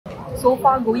So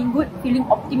far going good, feeling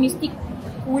optimistic,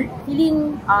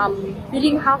 feeling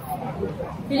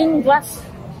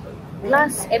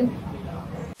glass empty.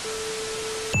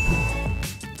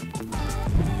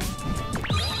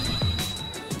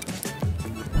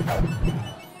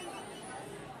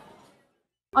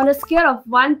 On a scale of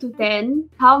 1 to 10,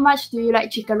 how much do you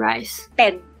like chicken rice?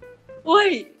 10.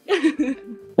 Oi!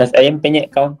 Does ayam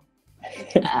penyet count?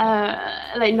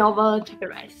 Like normal chicken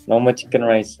rice. Normal chicken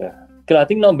rice. Okay, I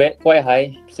think not bad. Quite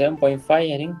high. 7.5,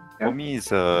 I think. For me, it's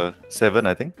 7,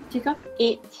 I think. Chica?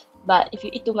 8. But if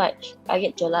you eat too much, I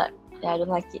get jelat. Yeah, I don't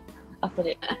like it after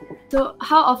that. So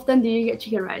how often do you get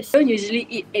chicken rice? I don't usually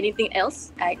eat anything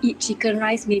else. I eat chicken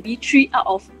rice maybe 3 out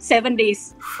of 7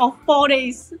 days. Or 4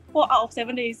 days. 4 out of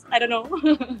 7 days. I don't know.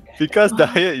 Because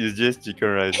diet is just chicken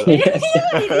rice.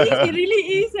 It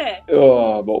really is.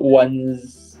 Oh, about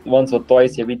once or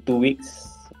twice every 2 weeks.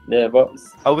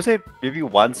 Thereabouts. I would say maybe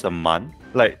once a month.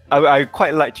 Like, I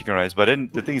quite like chicken rice, but then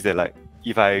the thing is that, like,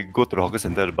 if I go to the hawker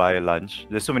center to buy lunch,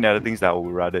 there's so many other things that I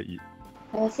would rather eat.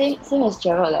 Same as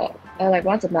Gerald, like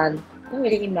once a month. Don't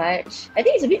really eat much. I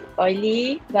think it's a bit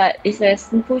oily, but it's a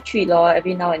simple treat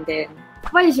every now and then.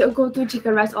 What is your go-to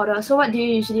chicken rice order? So what do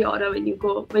you usually order when you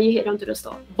head down to the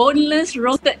store? Boneless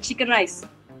roasted chicken rice.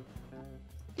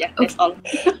 Yeah, that's all.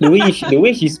 The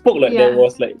way she spoke, like Yeah. there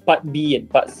was like part B and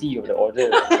part C of the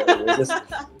order. It was just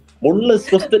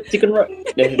boneless roasted chicken rice.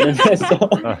 That's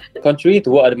all. Contrary to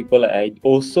what other people like, I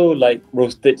also like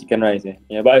roasted chicken rice.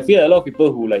 Yeah, but I feel a lot of people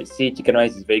who like say chicken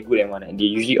rice is very good and they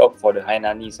usually opt for the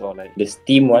Hainanis or like the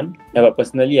steamed one. Yeah, but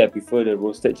personally, I prefer the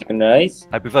roasted chicken rice.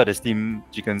 I prefer the steamed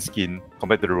chicken skin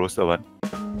compared to the roasted one.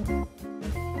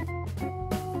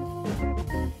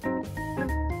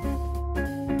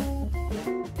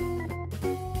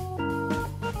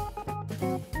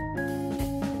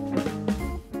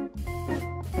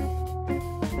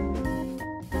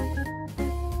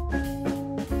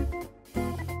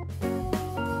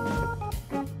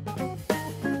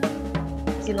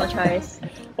 No choice.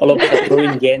 All of us are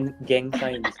throwing gang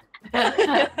signs.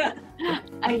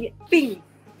 I Pink.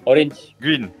 Orange.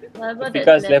 Green. Whatever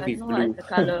Because that's left I with know blue. what's the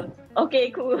color. Okay,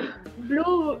 cool.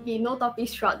 Blue would be no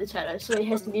toppings throughout the challenge, so it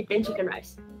has to be plain chicken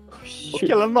rice.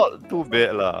 Okay lah, not too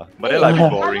bad lah. But then like a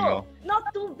bit boring Hello, oh. not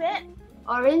too bad.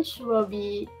 Orange will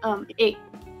be egg.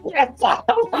 So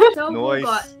No, who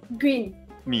got green?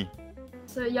 Me.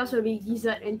 So yours will be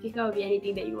dessert and Pika will be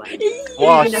anything that you want.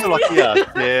 Wow, she's so lucky lah.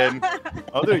 Then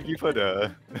I wanted to give her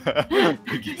the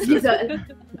Dessert.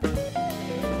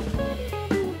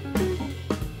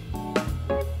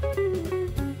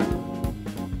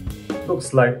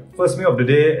 Looks like first meal of the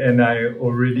day and I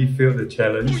already failed the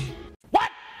challenge. What?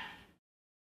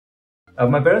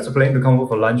 My parents were planning to come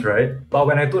over for lunch, right? But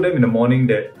when I told them in the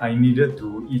morning that I needed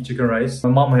to eat chicken rice,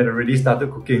 my mom had already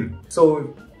started cooking.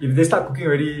 So if they start cooking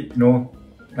already, you know,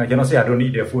 I cannot say I don't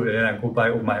eat their food and then I go buy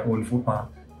my own food.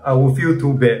 I will feel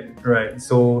too bad, right?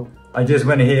 So I just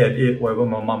went ahead and ate whatever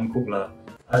my mom cooked lah.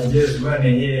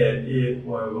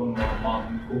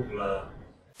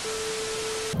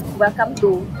 Welcome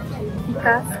to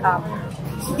Pika's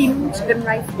steamed chicken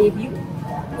rice debut.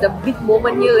 The big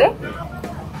moment here,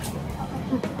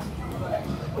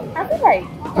 I feel like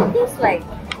it tastes like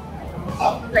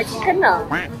chicken lah.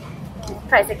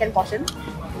 Try second portion.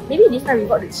 Maybe this time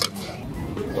we got the cheese.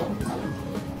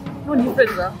 No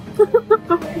difference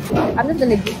I'm just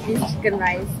gonna give this chicken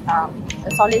rice a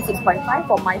solid 6.5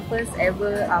 for my first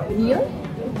ever meal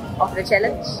of the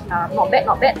challenge. Not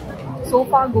bad. So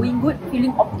far going good,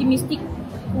 feeling optimistic,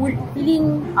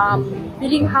 feeling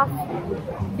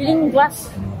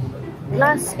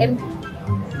glass empty.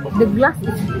 The glass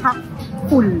is half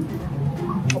full.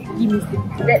 Optimistic.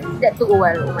 That took a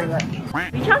while, oh my god.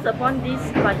 We chanced upon this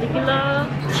particular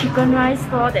chicken rice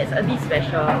store that's a bit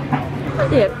special. But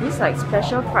they have this like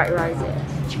special fried rice,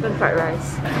 chicken fried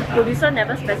rice. Producer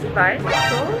never specified,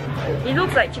 so it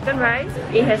looks like chicken rice.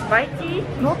 It has variety,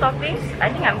 no toppings.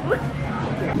 I think I'm good.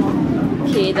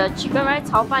 Okay, the chicken rice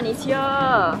炒饭 is here.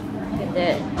 Look at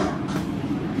that.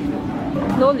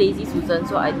 No lazy Susan,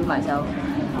 so I do myself.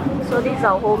 So this is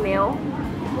our whole meal.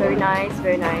 Very nice,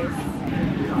 very nice.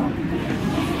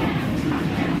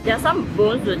 There are some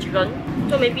bones to the chicken,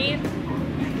 so maybe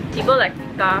people like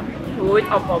Pika who always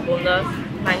opt for boneless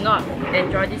might not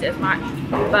enjoy this as much.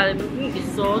 But the meat is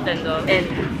so tender and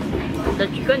the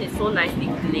chicken is so nicely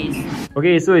glazed.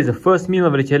 Okay, so it's the first meal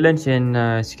of the challenge, and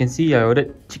as you can see, I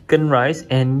ordered chicken rice,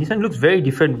 and this one looks very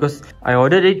different because I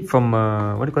ordered it from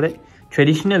what do you call it?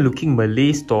 Traditional looking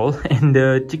Malay stall, and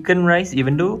the chicken rice,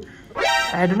 even though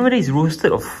I don't know whether it's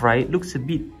roasted or fried, looks a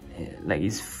bit like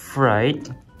it's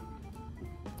fried.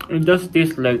 It does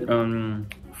taste like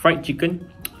fried chicken,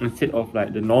 instead of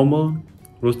like the normal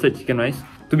roasted chicken rice.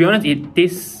 To be honest, it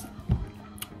tastes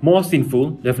more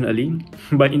sinful, definitely.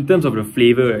 But in terms of the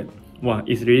flavor, wow,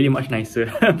 it's really much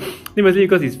nicer. Mostly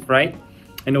because it's fried,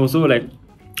 and also like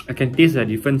I can taste the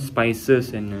different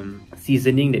spices and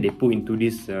seasoning that they put into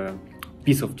this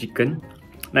piece of chicken.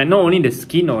 Like not only the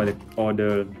skin or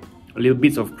the little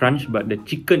bits of crunch, but the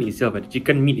chicken itself, the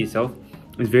chicken meat itself,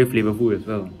 is very flavorful as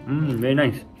well. Very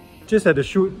nice. Just had a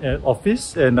shoot at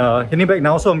office and heading back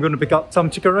now, so I'm going to pick up some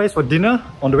chicken rice for dinner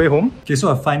on the way home. Okay, so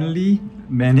I finally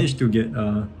managed to get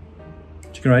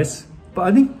chicken rice. But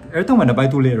I think every time when I buy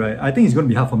too late, right, I think it's going to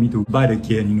be hard for me to buy the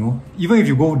Gian, you know. Even if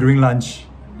you go during lunch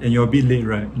and you're a bit late,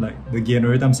 right, like the Gian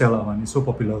every time sell out, man. It's so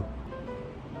popular.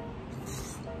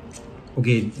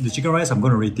 Okay, the chicken rice, I'm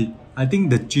going to rate it. I think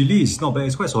the chili is not bad,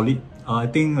 it's quite solid. I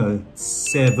think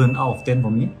 7 out of 10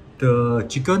 for me. The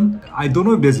chicken, I don't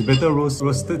know if there's a better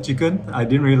roasted chicken. I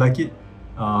didn't really like it.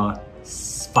 5 out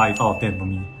of 10 for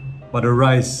me. But the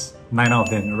rice, 9 out of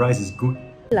 10. The rice is good.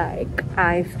 Like,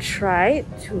 I've tried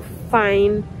to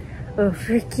find a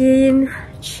freaking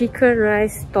chicken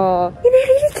rice store and I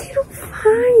really cannot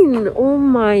find. Oh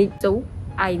my. So,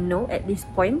 I know at this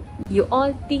point, you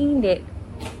all think that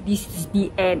this is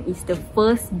the end. It's the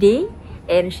first day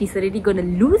and she's already gonna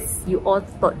lose. You all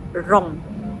thought wrong.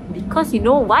 Because you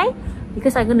know why?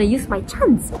 Because I'm gonna use my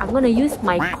chance. I'm gonna use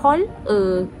my call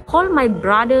my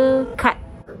brother card.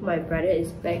 My brother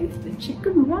is back with the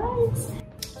chicken rice.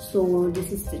 So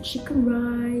this is the chicken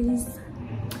rice.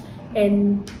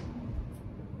 And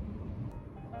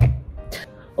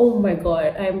oh my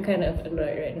god, I'm kind of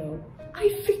annoyed right now.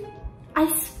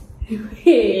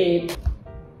 Wait.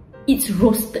 It's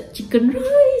roasted chicken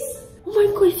rice. Oh my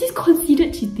god, is this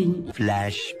considered cheating?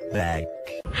 Flashback.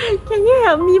 Can you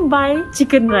help me buy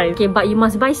chicken rice? Okay, but you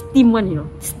must buy steam one, you know.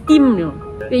 Steam, you know.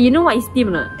 Wait, you know what is steam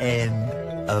or not? End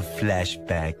of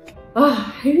flashback.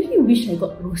 I really wish I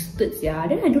got roasted, yeah.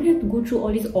 Then I don't have to go through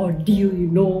all this ordeal, you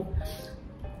know.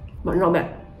 But not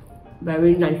bad.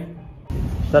 Very nice.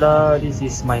 Ta-da! This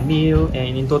is my meal,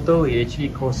 and in total it actually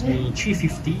cost me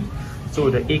 $3.50. So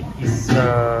the egg is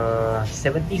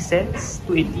 70 cents,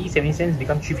 280, 70 cents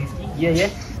become 350. Yeah.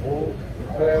 Well,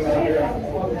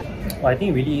 I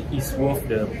think it really is worth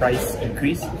the price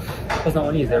increase, because not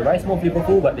only is the rice more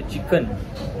flavorful, but the chicken,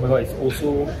 oh my god, it's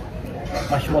also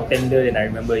much more tender than I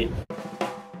remember it.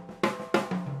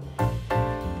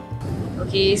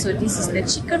 Okay, so this is the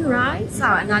chicken rice.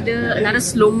 Another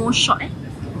slow-mo shot.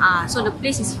 So the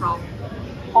place is from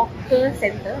Hawker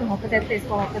Center. Hawker Center is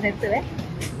called Hawker Center.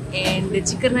 And the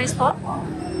chicken rice store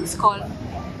is called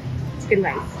chicken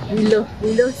rice. We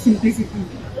love simplicity.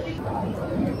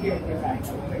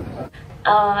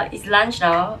 It's lunch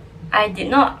now. I did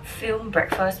not film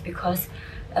breakfast because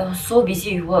I was so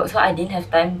busy with work, so I didn't have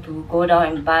time to go down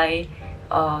and buy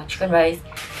chicken rice.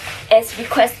 As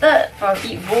requested from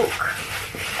Eatbook,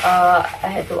 I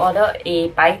had to order a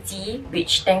bai ji,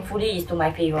 which thankfully is to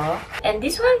my favor. And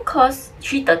this one costs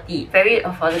 $3.30, very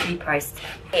affordably priced.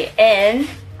 Okay, and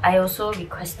I also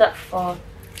requested for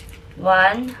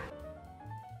 5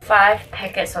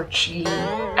 packets of chili.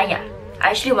 I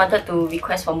actually wanted to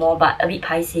request for more, but a bit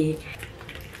pricey.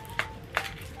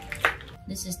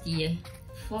 This is the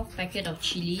 4th packet of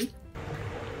chili.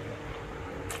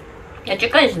 The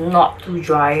chicken is not too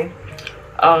dry.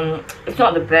 It's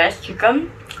not the best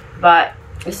chicken, but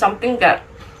it's something that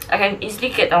I can easily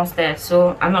get downstairs,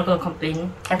 so I'm not gonna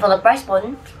complain. And for the price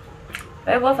point,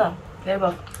 very worth it. Very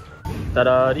worth it.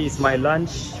 Ta-da! This is my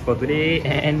lunch for today,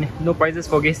 and no prizes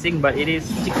for guessing, but it is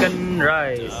chicken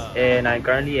rice. And I'm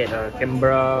currently at a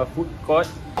Canberra food court.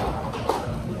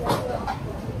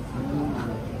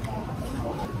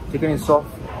 Chicken is soft.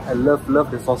 I love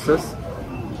the sauces,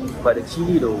 but the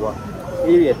chili though, wow.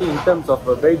 Really, I think in terms of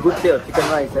a very good plate of chicken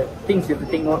rice, things you have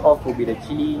to take note of will be the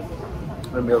chili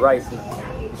and the rice. The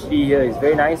chili here is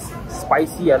very nice,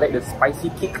 spicy. I like the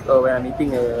spicy kick when I'm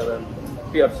eating a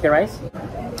plate of chicken rice.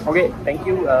 Okay, thank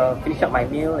you. Finish up my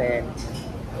meal and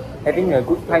having a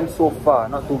good time so far.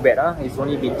 Not too bad. It's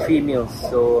only been 3 meals,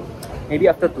 so maybe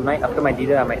after tonight, after my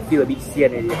dinner, I might feel a bit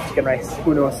sian at chicken rice.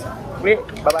 Who knows? Okay,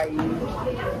 bye bye.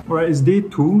 Alright, it's day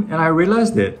 2 and I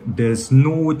realized that there's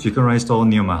no chicken rice store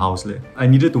near my house. I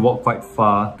needed to walk quite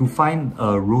far to find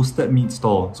a roasted meat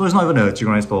store. So it's not even a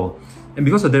chicken rice store. And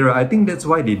because of that, I think that's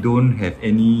why they don't have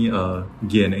any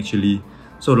Gian actually.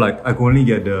 So like I could only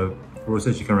get the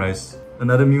roasted chicken rice.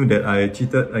 Another meal that I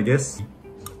cheated, I guess.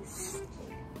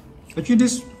 Actually,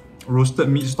 this roasted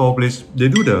meat store place, they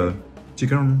do the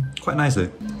chicken quite nice.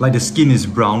 Like the skin is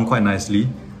brown quite nicely,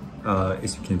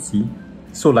 as you can see.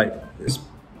 So like, it's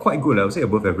quite good, I would say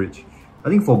above average. I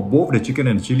think for both the chicken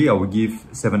and the chili, I would give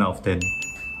 7 out of 10.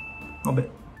 Not bad.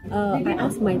 I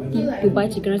asked my team to buy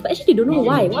chicken rice, but actually they don't know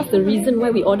why. What's the reason why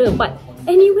we order? But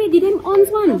anyway, they didn't on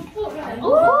one.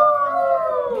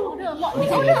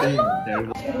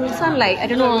 This one like, I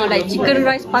don't know, like chicken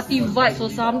rice party vibes or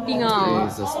something.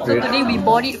 So today we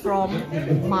bought it from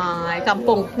my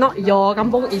kampong. Not your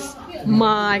kampong, it's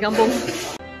my kampong.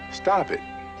 Stop it.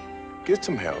 Get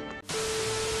some help.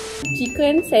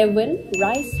 Chicken 7,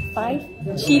 rice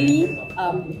 5, chili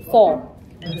 4.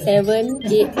 7,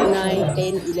 8, 9,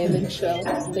 10, 11, 12,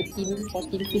 13,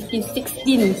 14, 15,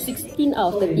 16. 16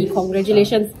 out of 30.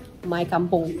 Congratulations, my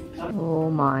kampong. Oh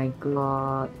my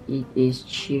god, it is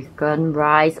chicken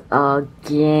rice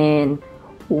again.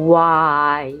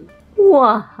 Why?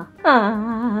 Why?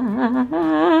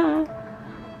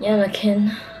 Yeah, I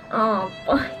can. Oh,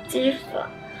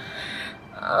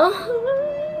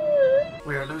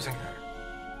 We are losing her.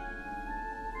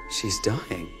 She's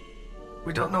dying.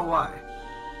 We don't know why.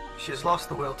 She has lost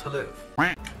the will to live.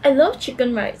 I love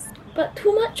chicken rice, but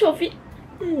too much of it.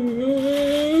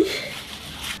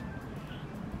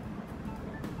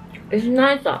 It's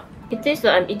nice. It tastes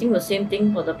like I'm eating the same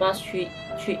thing for the past 2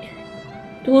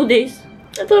 days.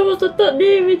 I thought it was the 3rd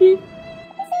day already.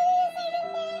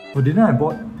 For dinner, I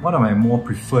bought one of my more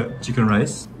preferred chicken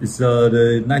rice. It's the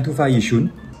 925 Yishun.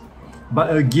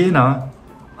 But again, I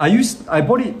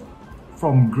bought it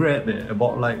from Grab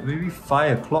about like maybe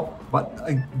 5 o'clock, but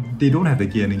they don't have the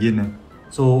again.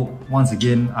 So once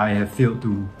again, I have failed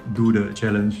to do the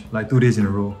challenge like 2 days in a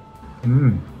row.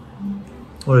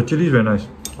 Oh, the chili is very nice.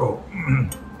 Oh,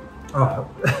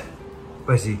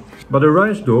 spicy. But the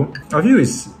rice though, I feel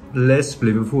it's less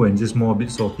flavorful and just more a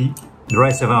bit salty. The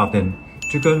rice 7 out of 10.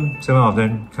 Chicken 7 out of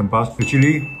 10 can pass. The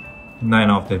chili 9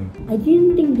 out of 10. I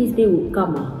didn't think this day would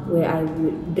come where I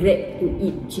would dread to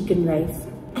eat chicken rice.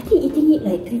 I think eating it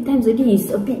like 3 times a day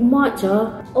is a bit much.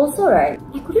 Also right,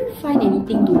 I couldn't find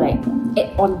anything to like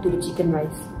add on to the chicken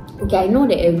rice. Okay, I know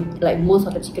that like most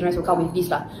of the chicken rice will come with this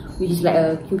which is like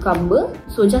a cucumber.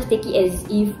 So just take it as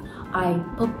if I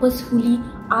purposefully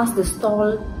asked the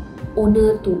stall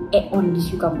owner to add on this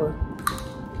cucumber.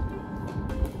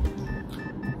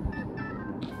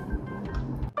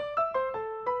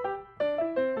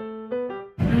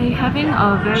 I'm having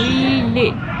a very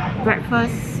late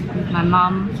breakfast with my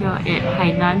mom here at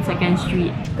Hainan 2nd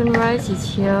Street. Chicken rice is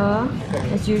here.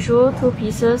 As usual, 2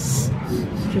 pieces.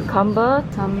 Cucumber,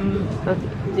 some a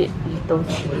bit little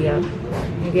chili.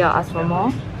 Maybe I'll ask for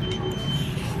more.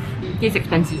 It's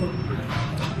expensive.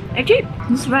 Actually,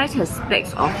 this rice has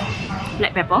specks of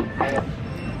black pepper.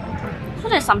 So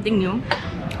that's something new.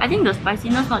 I think the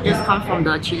spiciness not just comes from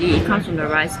the chili, it comes from the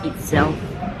rice itself.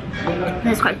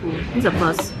 That's quite cool. It's a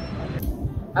first.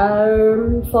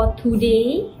 For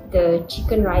today, the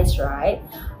chicken rice, right?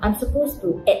 I'm supposed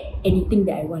to add anything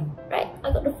that I want, right?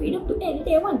 I got the freedom to add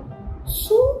anything I want.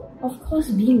 So, of course,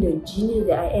 being the genius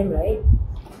that I am, right?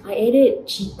 I added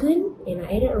chicken and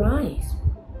I added rice.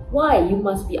 Why, you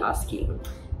must be asking?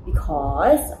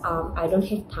 Because I don't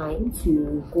have time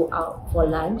to go out for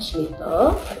lunch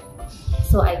later.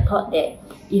 So I thought that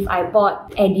if I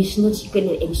bought additional chicken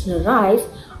and additional rice,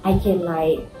 I can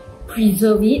like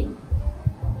preserve it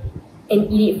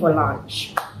and eat it for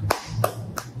lunch.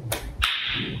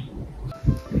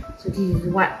 So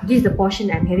this is the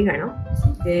portion I'm having right now. It's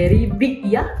very big,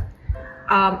 yeah.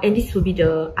 And this will be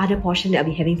the other portion that I'll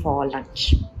be having for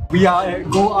lunch. We are at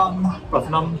Goang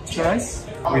Pratham Terrace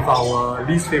with our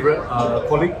least favourite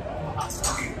colleague.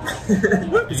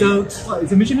 It's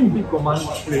a Michelin Big Gourmand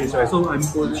place, right? So it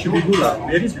should be good lah.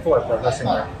 We had this before at Plaza Sing,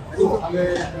 right? But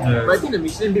I think the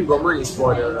Michelin Big Gourmand is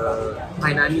for the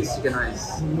Hainanese chicken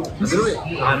rice. I don't know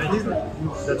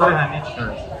The Thai Hainanese chicken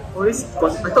rice.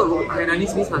 I thought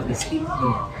Hainanese means must be steamed.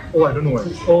 No. Oh, I don't know.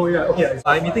 Oh yeah, okay.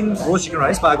 I'm eating roast chicken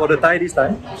rice, but I got the Thai this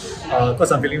time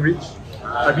because I'm feeling rich.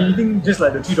 I've been eating just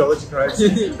like the $3 chicken rice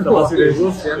the past few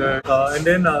days. And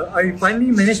then I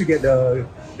finally managed to get the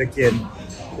kian.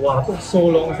 Wow, it took so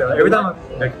long. Every time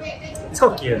it's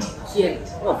called kian. Kian.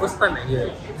 Oh, first time I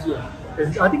hear kian.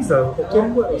 I think it's a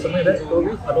Hokkien word or something like that.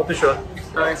 Probably. I'm not too sure.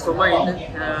 As for mine,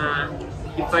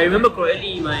 if I remember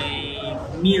correctly, my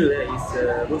meal is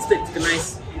roasted chicken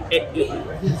rice, egg.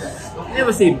 I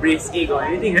never say braised egg or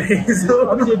anything.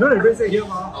 So I mean, they don't have braised egg here,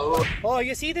 ma. Oh,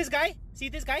 you see this guy? See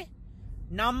this guy?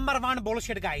 Number 1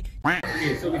 bullshit guy.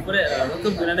 Okay, so before that,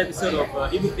 welcome to another episode of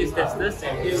Ebook Taste Testers,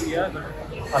 and here we are.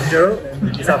 I'm Gerald,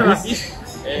 and this is Hafiz.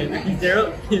 And this is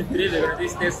Gerald. Today we're going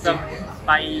to taste some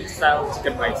Thai style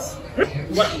chicken rice.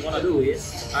 What we want to do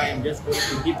is, I am just going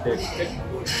to dip the chicken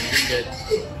in the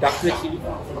darker chili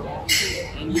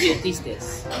and give it a taste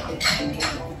test.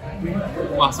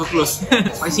 Wow, so close.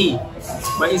 Spicy.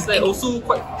 But it's like also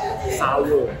quite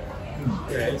sour.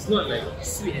 Yeah, it's not like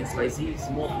sweet and spicy, it's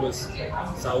more towards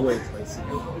sour and spicy.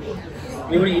 You want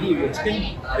to eat it with your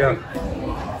chicken? Yeah.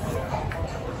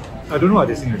 I don't know what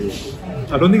this thing is.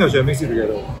 I don't think I should mix it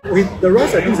together. Okay, the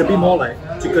rice I think is a bit more like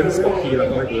chicken stocky like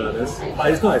compared to the others.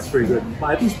 But it's not as fragrant.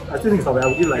 But I still think it's not bad. I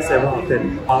would give like 7 out of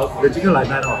 10. The chicken like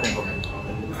 9 out of 10 for me.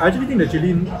 I actually think the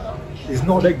chili is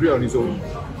not that great on its own.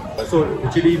 So the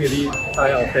chili maybe 5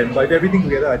 out of 10. But with everything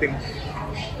together, I think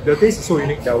the taste is so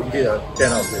unique that I would give it a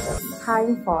 10 out of 10.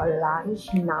 Time for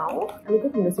lunch now. I'm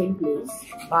eating from the same place,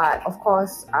 but of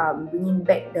course, bringing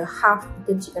back the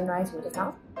half-eaten chicken rice from just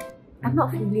now. I'm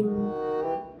not feeling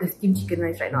the steamed chicken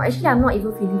rice right now. Actually, I'm not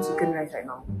even feeling chicken rice right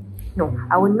now. No,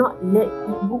 I will not let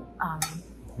it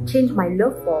change my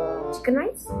love for chicken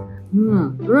rice.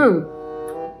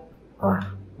 Oh.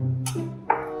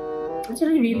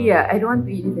 Actually, really, I don't want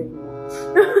to eat it anymore.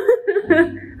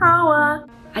 How?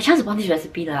 I chanced upon this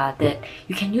recipe that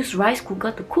you can use rice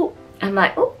cooker to cook. I'm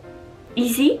like, oh,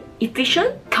 easy,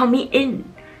 efficient, count me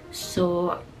in.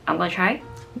 So I'm gonna try.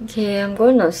 Okay, I'm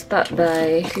going to start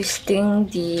by twisting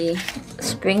the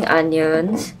spring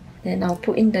onions. Then I'll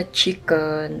put in the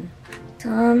chicken.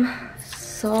 Some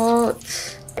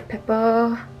salt,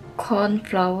 pepper, corn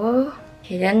flour.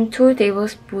 Okay, then 2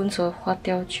 tablespoons of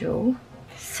huatiao,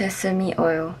 sesame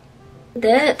oil.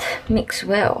 That mix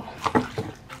well.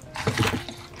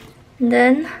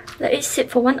 Then let it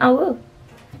sit for 1 hour.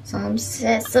 Some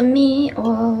sesame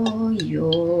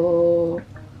oil.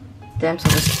 Damn, so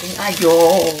the spring. Ayo,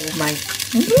 my.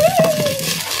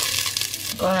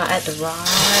 Gonna add the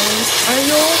rice.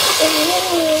 Ayo.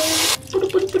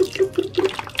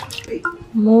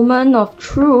 Moment of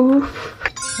truth.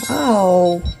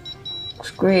 Wow,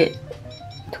 looks great.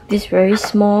 Took this very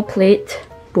small plate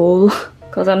bowl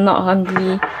because I'm not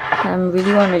hungry. I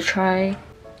really want to try.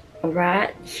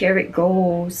 Alright, here it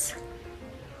goes.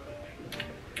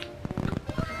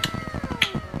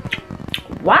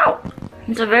 Wow!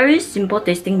 It's a very simple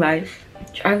tasting rice.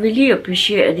 I really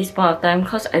appreciate at this point of time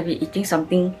because I've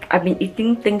been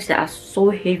eating things that are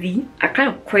so heavy. I kind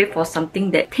of crave for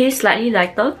something that tastes slightly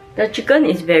lighter. The chicken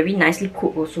is very nicely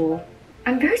cooked also.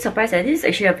 I'm very surprised that this is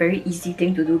actually a very easy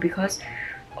thing to do because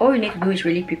all you need to do is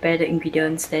really prepare the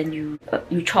ingredients, then you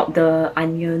chop the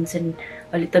onions and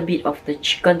a little bit of the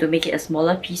chicken to make it a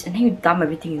smaller piece, and then you dump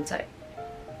everything inside.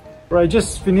 Right,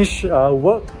 just finished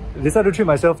work. Decided to treat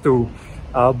myself to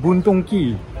Boon Tong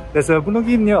Ki. There's a Boon Tong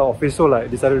Ki near our office, so like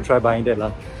decided to try buying that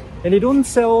lah. And they don't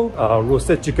sell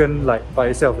roasted chicken like by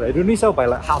itself. They only sell by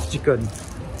like half chicken.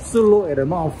 So look at the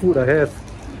amount of food I have.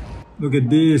 Look at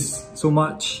this, so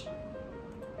much.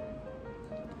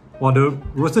 Wow, the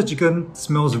roasted chicken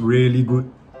smells really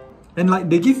good. And like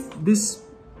they give this,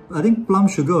 I think plum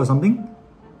sugar or something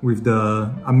with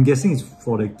the, I'm guessing it's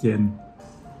for the kian.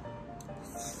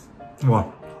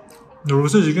 Wow, the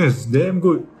roasted chicken is damn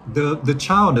good. The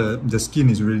char on the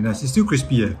skin is really nice. It's still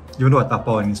crispy even though I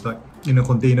tapao and it's like in a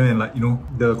container and like, you know,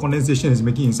 the condensation is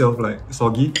making itself like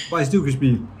soggy, but it's still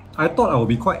crispy. I thought I would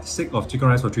be quite sick of chicken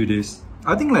rice for 3 days.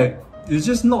 I think like it's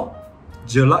just not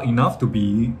jelak enough to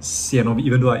be sian of it,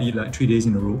 even though I eat like 3 days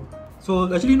in a row.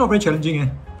 So actually not very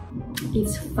challenging.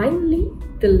 It's finally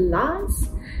the last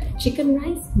chicken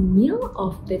rice meal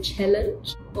of the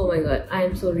challenge. Oh my god, I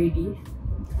am so ready.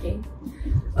 Okay.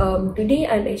 Today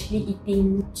I'm actually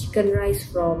eating chicken rice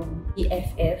from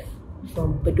EFF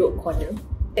from Bedok Corner.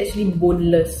 Actually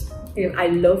boneless. And I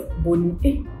love bone.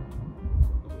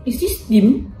 Is this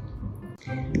steamed?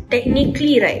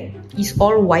 Technically, right, it's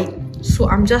all white. So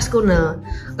I'm just gonna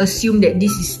assume that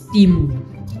this is steamed.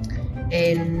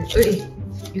 And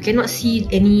you cannot see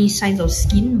any signs of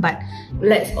skin, but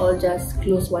let's all just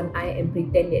close one eye and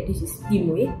pretend that this is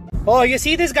steamed. Oh, you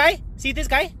see this guy? See this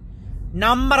guy?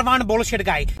 #1 bullshit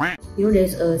guy. You know,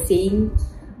 there's a saying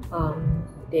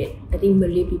that I think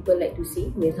Malay people like to say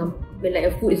when like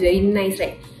a food is very nice,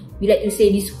 right? We like to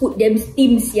say this food damn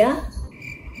steams, yeah.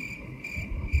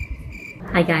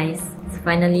 Hi guys, it's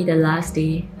finally the last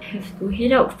day. I have to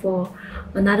head out for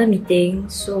another meeting,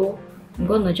 so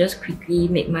I'm gonna just quickly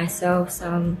make myself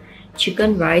some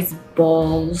chicken rice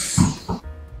balls.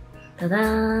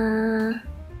 Ta-da!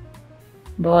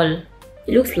 Ball.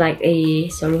 It looks like a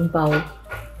sarung pao.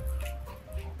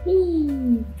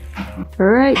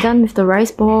 Alright, done with the rice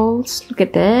balls. Look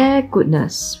at that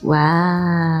goodness.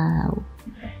 Wow!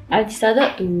 I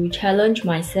decided to challenge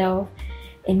myself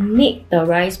and make the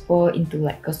rice ball into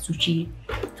like a sushi.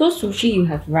 So sushi, you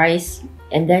have rice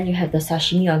and then you have the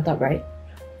sashimi on top, right?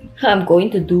 So I'm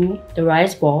going to do the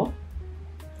rice ball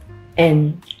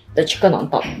and the chicken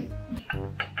on top.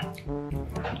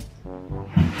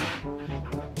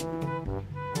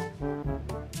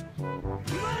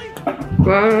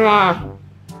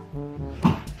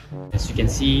 As you can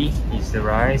see, it's the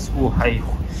rice. Oh,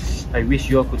 I wish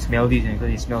you all could smell this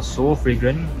because it smells so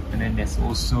fragrant. And then there's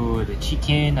also the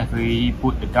chicken. I've already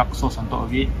put the dark sauce on top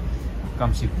of it.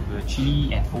 Comes with the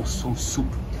chili and also soup.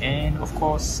 And of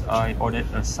course, I ordered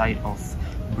a side of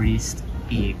braised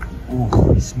egg.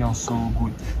 Oh, it smells so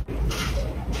good.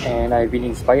 And I've been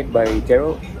inspired by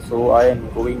Gerald, so I am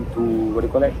going to, what do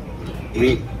you call it?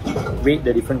 Rate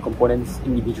the different components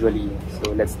individually.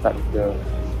 So let's start with the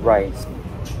rice.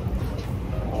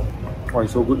 Oh,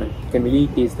 it's so good, man. You can really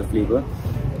taste the flavor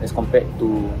as compared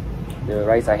to the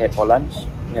rice I had for lunch.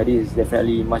 Yeah, this is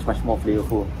definitely much more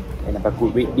flavorful. And if I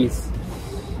could rate this,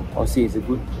 I would say it's a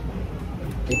good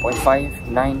 8.5,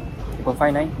 9,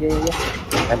 8.5, 9.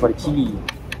 Yeah. And for the chili,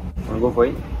 wanna go for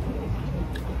it?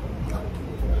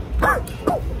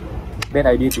 Bad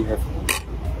idea to have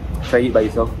tried it by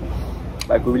yourself,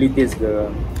 but I could really taste the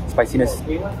spiciness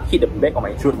hit the back of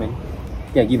my throat, man.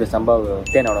 I think I give the sambal a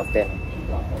 10 out of 10.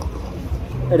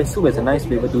 Yeah, the soup has a nice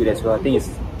flavour to it as well. I think it's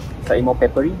slightly more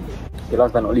peppery. Okay,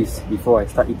 last but not least, before I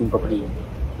start eating properly,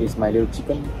 is my little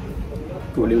chicken.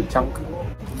 To a little chunk.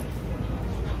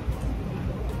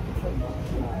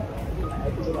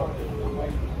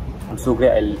 I'm so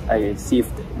glad I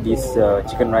saved this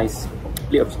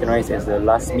plate of chicken rice as the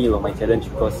last meal of my challenge,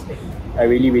 because I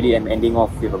really am ending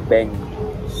off with a bang.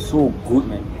 So good,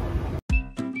 man.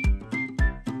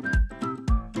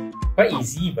 Quite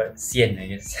easy but sian, I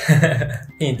guess.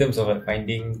 In terms of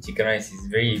finding chicken rice, it's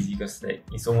very easy because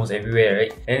it's almost everywhere,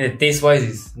 right? And the taste wise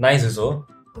is nice also.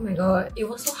 Oh my god, it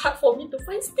was so hard for me to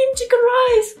find steamed chicken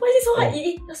rice. Why is it so hard?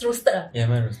 That's roasted. Yeah,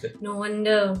 mine roasted. No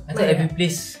wonder. I thought every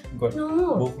place got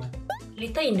both.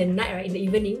 Later in the night, right, in the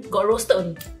evening, got roasted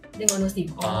only. Then got no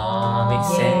steam.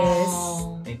 Makes sense.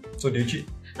 So do you cheat?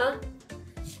 Huh?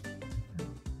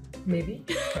 Maybe.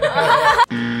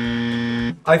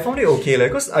 I found it okay,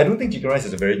 because I don't think chicken rice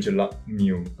is a very jelak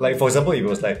meal. Like, for example, if it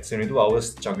was like 72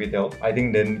 hours char kway teow, I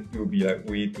think then it would be like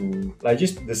way too, like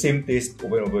just the same taste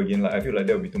over and over again. Like, I feel like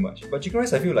that would be too much. But chicken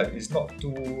rice, I feel like it's not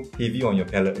too heavy on your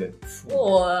palate.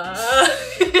 Wow.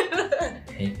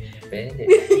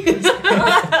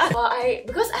 Well,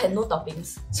 because I had no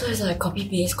toppings, so it's like copy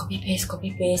paste.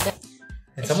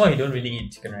 And somehow you don't really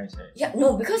eat chicken rice, right? Yeah,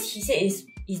 no, because he said it's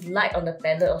light on the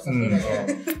palate or something like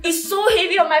that. It's so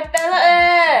heavy on my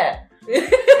palate.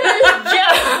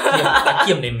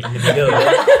 Takim in the middle.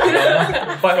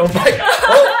 Bite.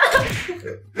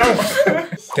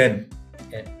 10.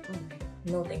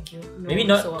 No, thank you. No, Maybe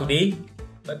not today,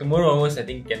 but tomorrow onwards I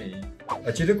think can.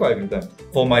 I cheated quite a few times.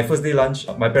 For my first day lunch,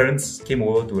 my parents came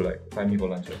over to find me for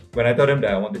lunch. Right? When I told them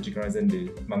that I wanted chicken rice, then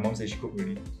my mom said she cooked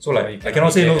already. So I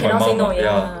cannot say no to my mom.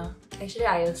 Yeah. Actually,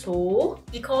 I also,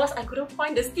 because I couldn't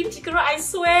find the steamed chicken rice. I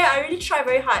swear, I really tried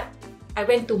very hard. I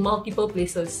went to multiple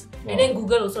places. Wow. And then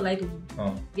Google also lied to me.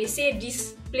 They say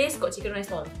this place got chicken rice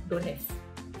stall. Don't have.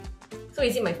 So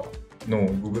is it my fault? No,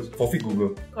 Google. Forfeit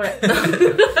Google. Correct.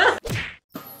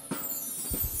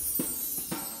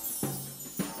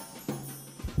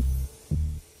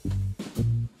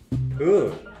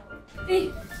 Hey,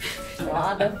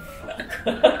 what the fuck?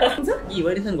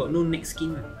 Why this one got no neck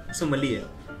skin? So Malay.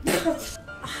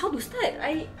 How to start?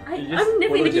 I'm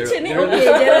never in the kitchen. Gerald. Okay,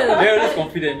 Gerald. Gerald is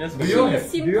confident. Do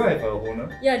you have a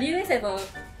owner? Yeah, do you guys have a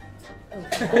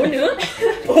owner?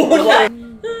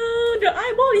 The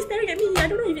eyeball is staring at me. I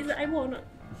don't know if it's an eyeball or not.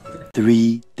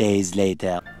 3 days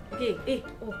later. Okay,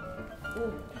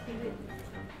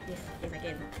 Yes, I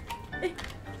can.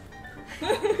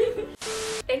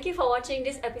 Thank you for watching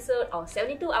this episode of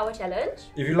 72-Hour Challenge.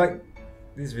 If you like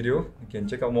this video, you can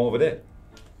check out more over there.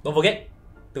 Don't forget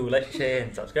to like, share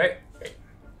and subscribe.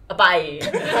 Bye.